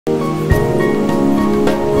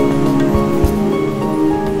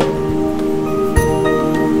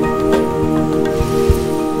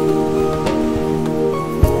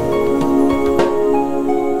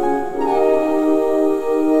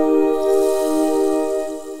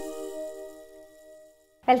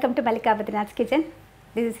Welcome to Mallika Badrinath's kitchen.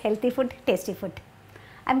 This is healthy food, tasty food.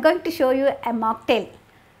 I am going to show you a mocktail.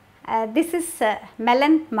 This is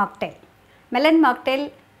melon mocktail. Melon mocktail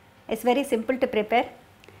is very simple to prepare,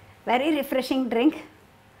 very refreshing drink.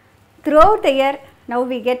 Throughout the year, now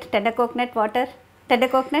we get tender coconut water, tender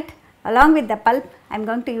coconut. Along with the pulp, I am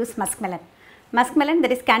going to use musk melon. Musk melon,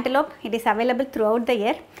 that is cantaloupe, it is available throughout the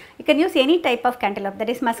year. You can use any type of cantaloupe, that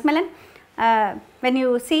is musk melon. When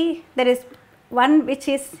you see, there is one which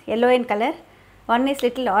is yellow in color, one is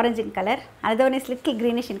little orange in color, another one is little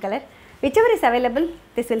greenish in color. Whichever is available,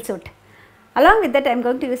 this will suit. Along with that, I am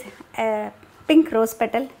going to use pink rose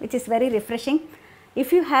petal, which is very refreshing.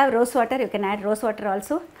 If you have rose water, you can add rose water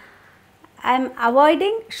also. I am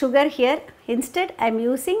avoiding sugar here. Instead, I am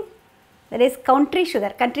using, there is country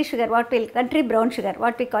sugar, country brown sugar,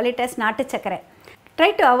 what we call it as natu chakkara.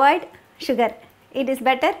 Try to avoid sugar. It is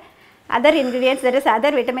better. Other ingredients, that is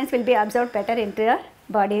other vitamins will be absorbed better into your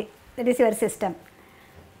body, that is your system.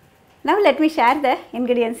 Now let me share the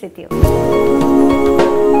ingredients with you.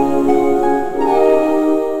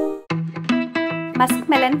 Musk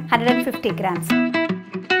melon 150 grams,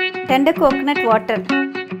 tender coconut water,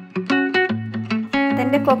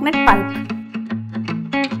 tender coconut pulp,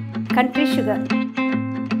 country sugar,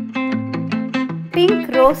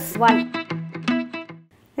 pink rose 1.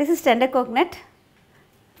 This is tender coconut.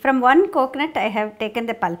 From one coconut I have taken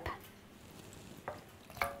the pulp.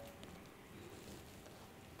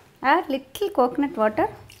 Add little coconut water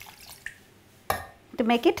to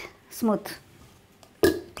make it smooth.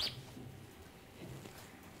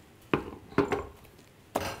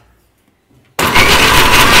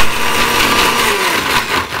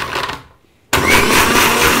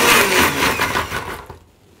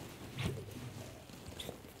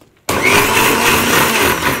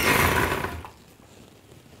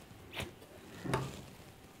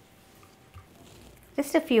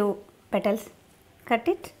 Just a few petals, cut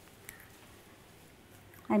it.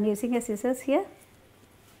 I am using a scissors here.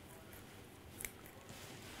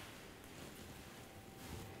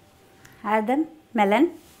 Add the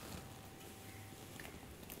melon.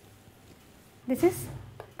 This is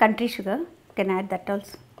country sugar, you can add that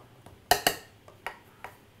also.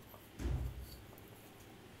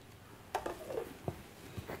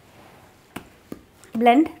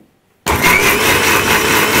 Blend.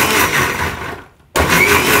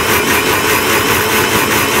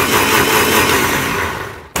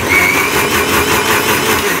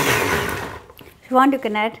 If you want, you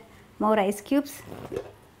can add more ice cubes.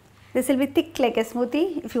 This will be thick like a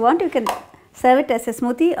smoothie. If you want, you can serve it as a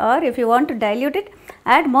smoothie, or if you want to dilute it,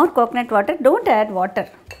 add more coconut water. Don't add water.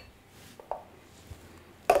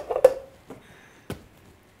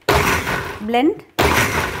 Blend.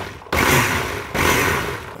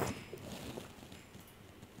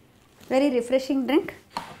 Very refreshing drink.